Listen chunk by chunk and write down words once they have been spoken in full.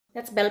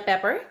That's bell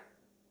pepper,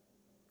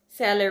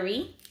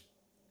 celery.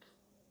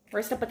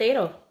 Where's the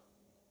potato?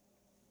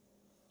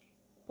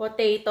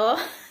 Potato.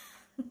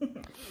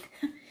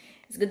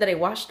 It's good that I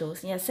washed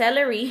those. Yeah,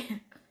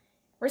 celery.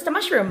 Where's the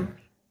mushroom?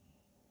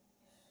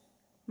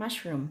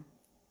 Mushroom.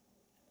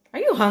 Are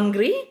you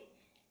hungry?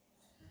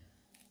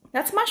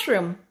 That's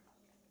mushroom.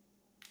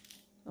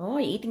 Oh,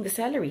 you're eating the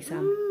celery,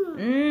 Sam.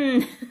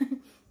 Mmm.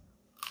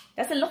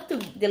 Doesn't look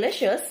too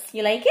delicious.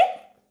 You like it?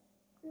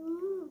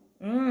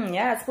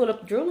 Yeah, it's full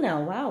of drool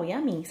now. Wow,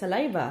 yummy.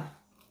 Saliva.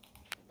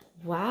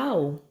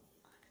 Wow.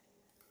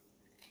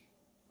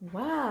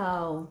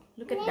 Wow.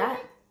 Look at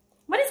that.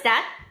 What is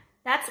that?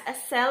 That's a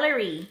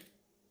celery.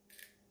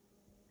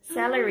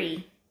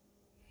 Celery.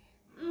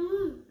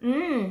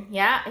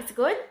 Yeah, it's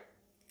good?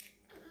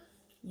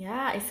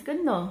 Yeah, it's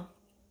good, no?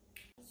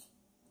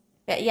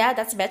 Yeah,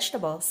 that's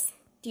vegetables.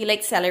 Do you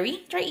like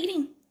celery? Try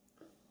eating.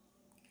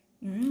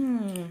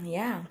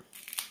 Yeah.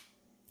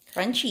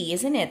 Crunchy,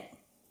 isn't it?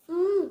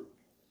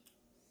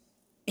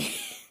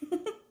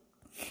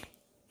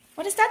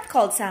 What is that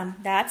called, Sam?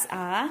 That's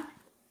a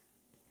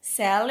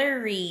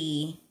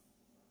celery.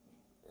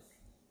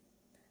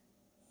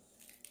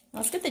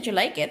 Well, it's good that you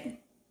like it.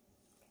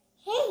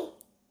 Hey.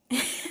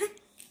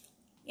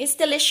 It's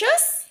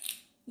delicious.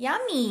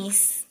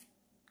 Yummies.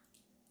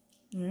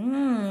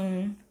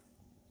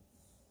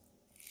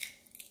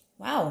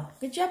 Wow,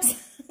 good job.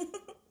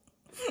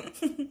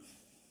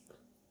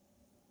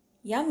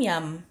 Yum,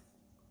 yum.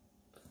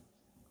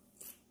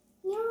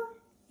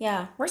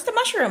 Yeah, where's the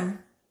mushroom?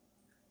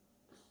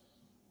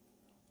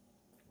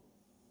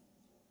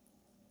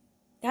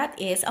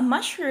 That is a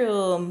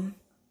mushroom.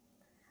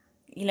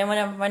 You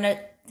wanna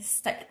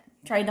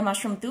try the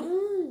mushroom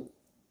too?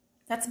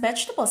 That's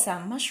vegetable,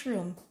 Sam.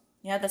 Mushroom.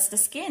 Yeah, that's the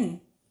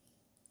skin.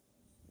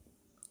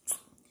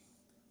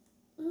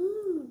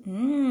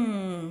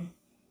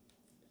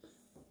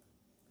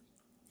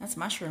 That's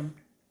mushroom.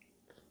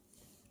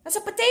 That's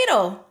a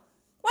potato.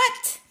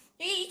 What?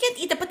 You can't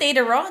eat the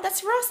potato raw.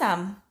 That's raw,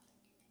 Sam.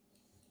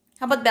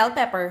 How about bell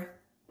pepper?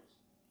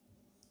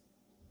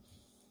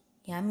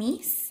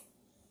 Yummies.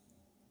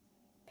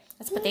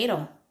 That's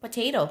potato.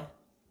 Potato.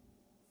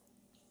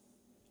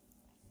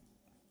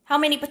 How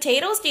many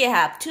potatoes do you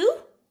have?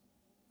 2?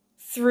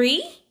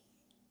 3?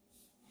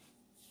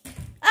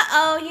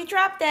 Uh-oh, you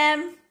dropped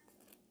them.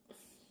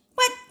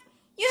 What?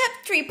 You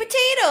have 3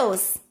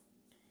 potatoes.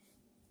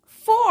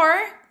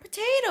 4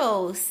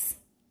 potatoes.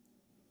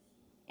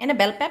 And a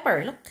bell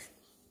pepper, look.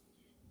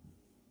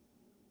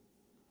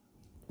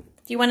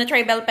 Do you want to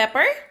try bell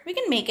pepper? We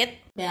can make it.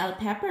 Bell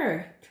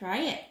pepper, try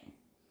it.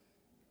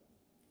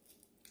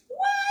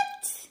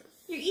 What?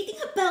 You're eating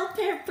a bell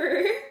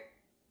pepper?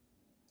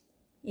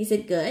 Is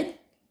it good?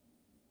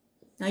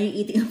 Now you're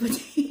eating a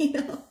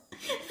potato.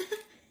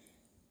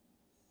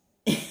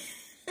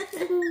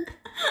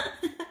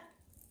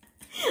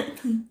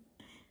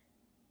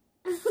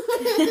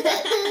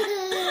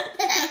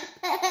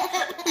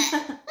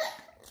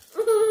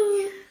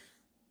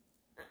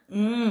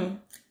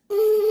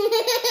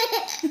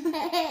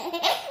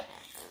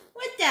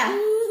 What the?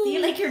 Do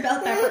you like your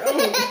bell pepper?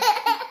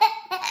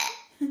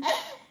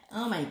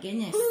 Oh my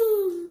goodness.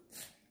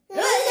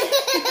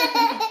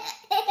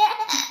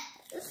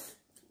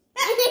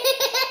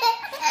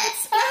 It's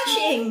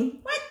splashing.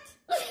 What?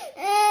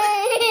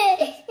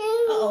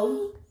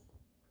 Uh-oh.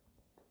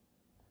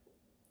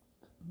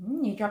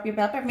 You drop your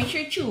bell pepper. Make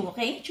sure you chew,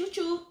 okay? Chew,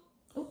 chew.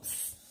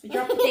 Oops. We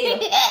dropped a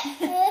potato.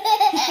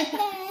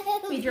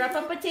 We dropped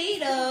a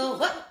potato.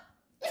 What?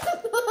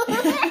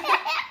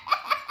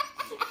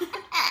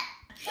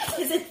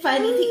 Is it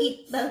funny to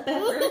eat bell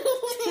pepper?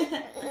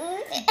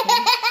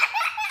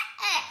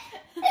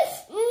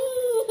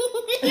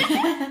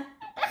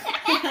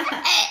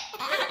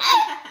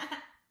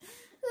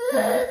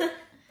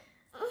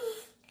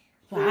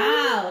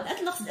 Wow,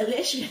 that looks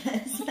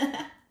delicious.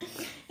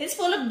 It's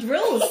full of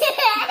drools.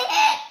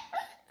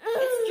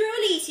 It's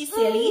droolies, you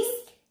sillies.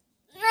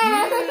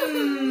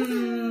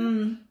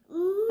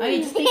 Oh,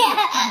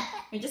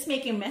 you're just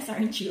making a mess,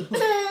 aren't you?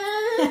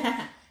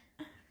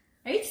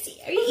 Are you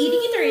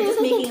eating it or are you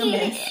just making a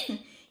mess?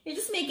 You're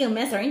just making a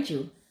mess, aren't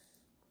you?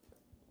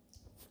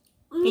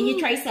 Can you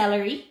try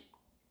celery?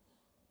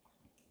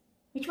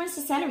 Which one's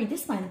the celery?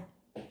 This one.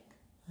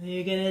 Are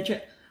you gonna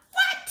try?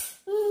 What?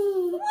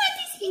 What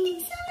is eating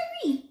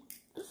celery?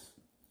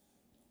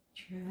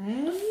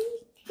 Try.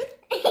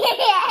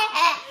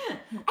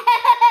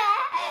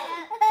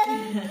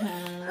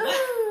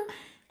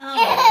 Oh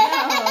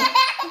no!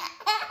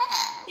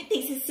 It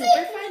thinks it's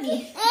super funny.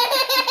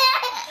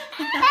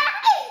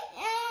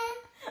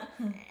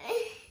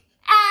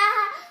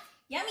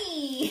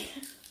 Yummy!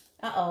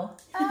 Uh-oh.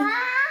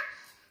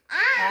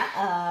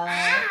 Uh-oh.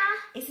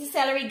 Is the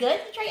celery good?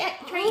 Try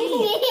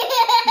eating it.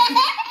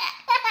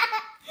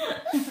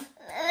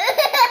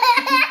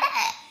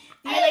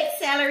 Do you like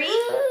celery?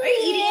 Are you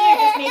eating it or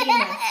just making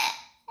mess?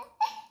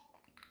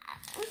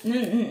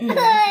 Making mess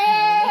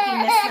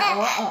now.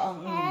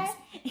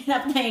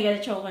 Enough na, you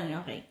gotta choke on it.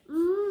 Okay.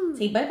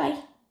 Say bye-bye.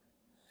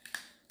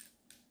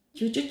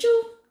 Choo choo choo.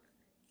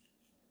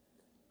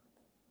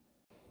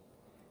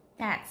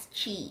 That's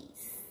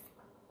cheese.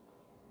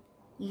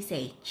 You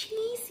say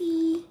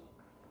cheesy.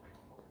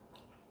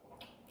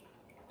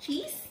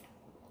 Cheese?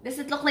 Does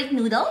it look like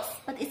noodles?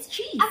 But it's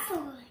cheese.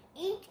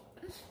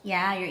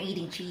 Yeah, you're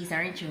eating cheese,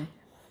 aren't you?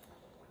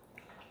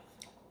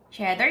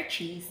 Cheddar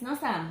cheese, no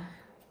Sam?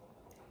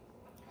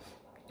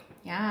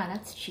 Yeah,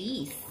 that's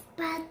cheese.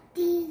 But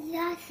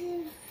this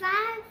is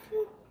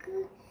very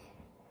good.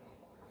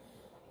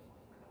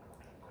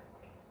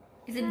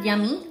 Is it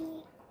yummy?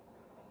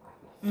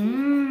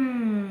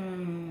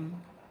 Mmm.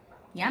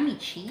 Yummy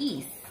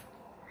cheese.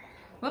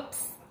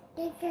 Whoops.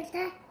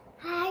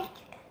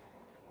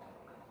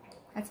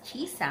 That's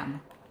cheese,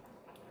 Sam.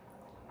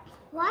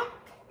 What?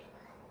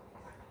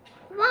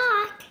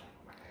 What?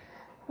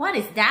 What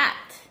is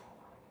that?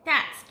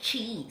 That's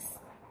cheese.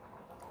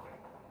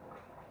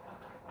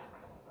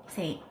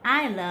 Say,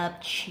 I love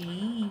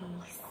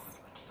cheese.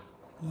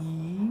 Are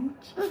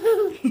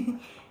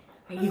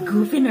you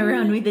goofing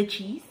around with the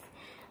cheese?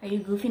 Are you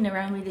goofing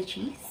around with the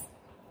cheese?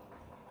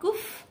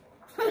 Goof.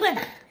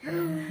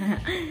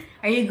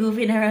 Are you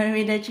goofing around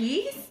with the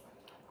cheese?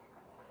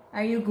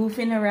 Are you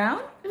goofing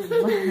around?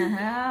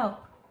 Wow.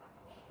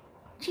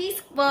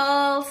 Cheese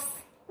balls.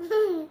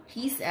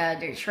 Cheese,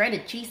 they're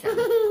shredded cheese.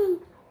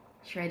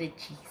 Shredded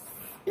cheese.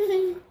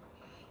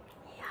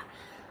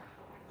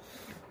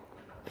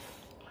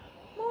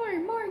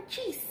 More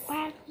cheese.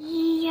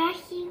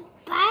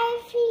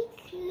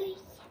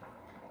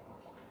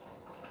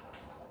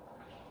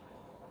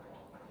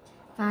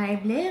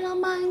 Five little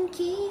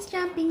monkeys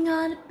jumping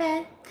on a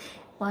bed.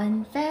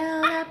 One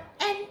fell up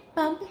and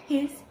bumped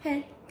his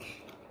head.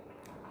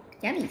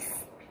 Yummies.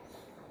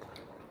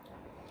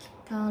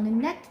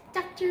 Calling at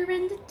the doctor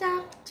and the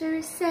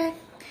doctor said,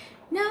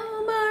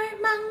 no more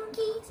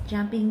monkeys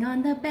jumping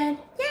on the bed.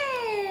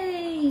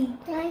 Yay!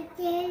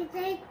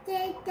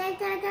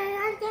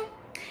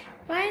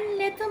 One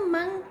little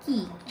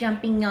monkey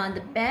jumping on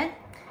the bed.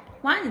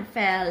 One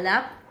fell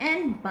up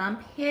and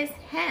bumped his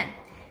head.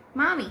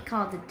 Mommy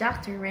called the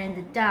doctor and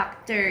the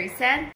doctor said,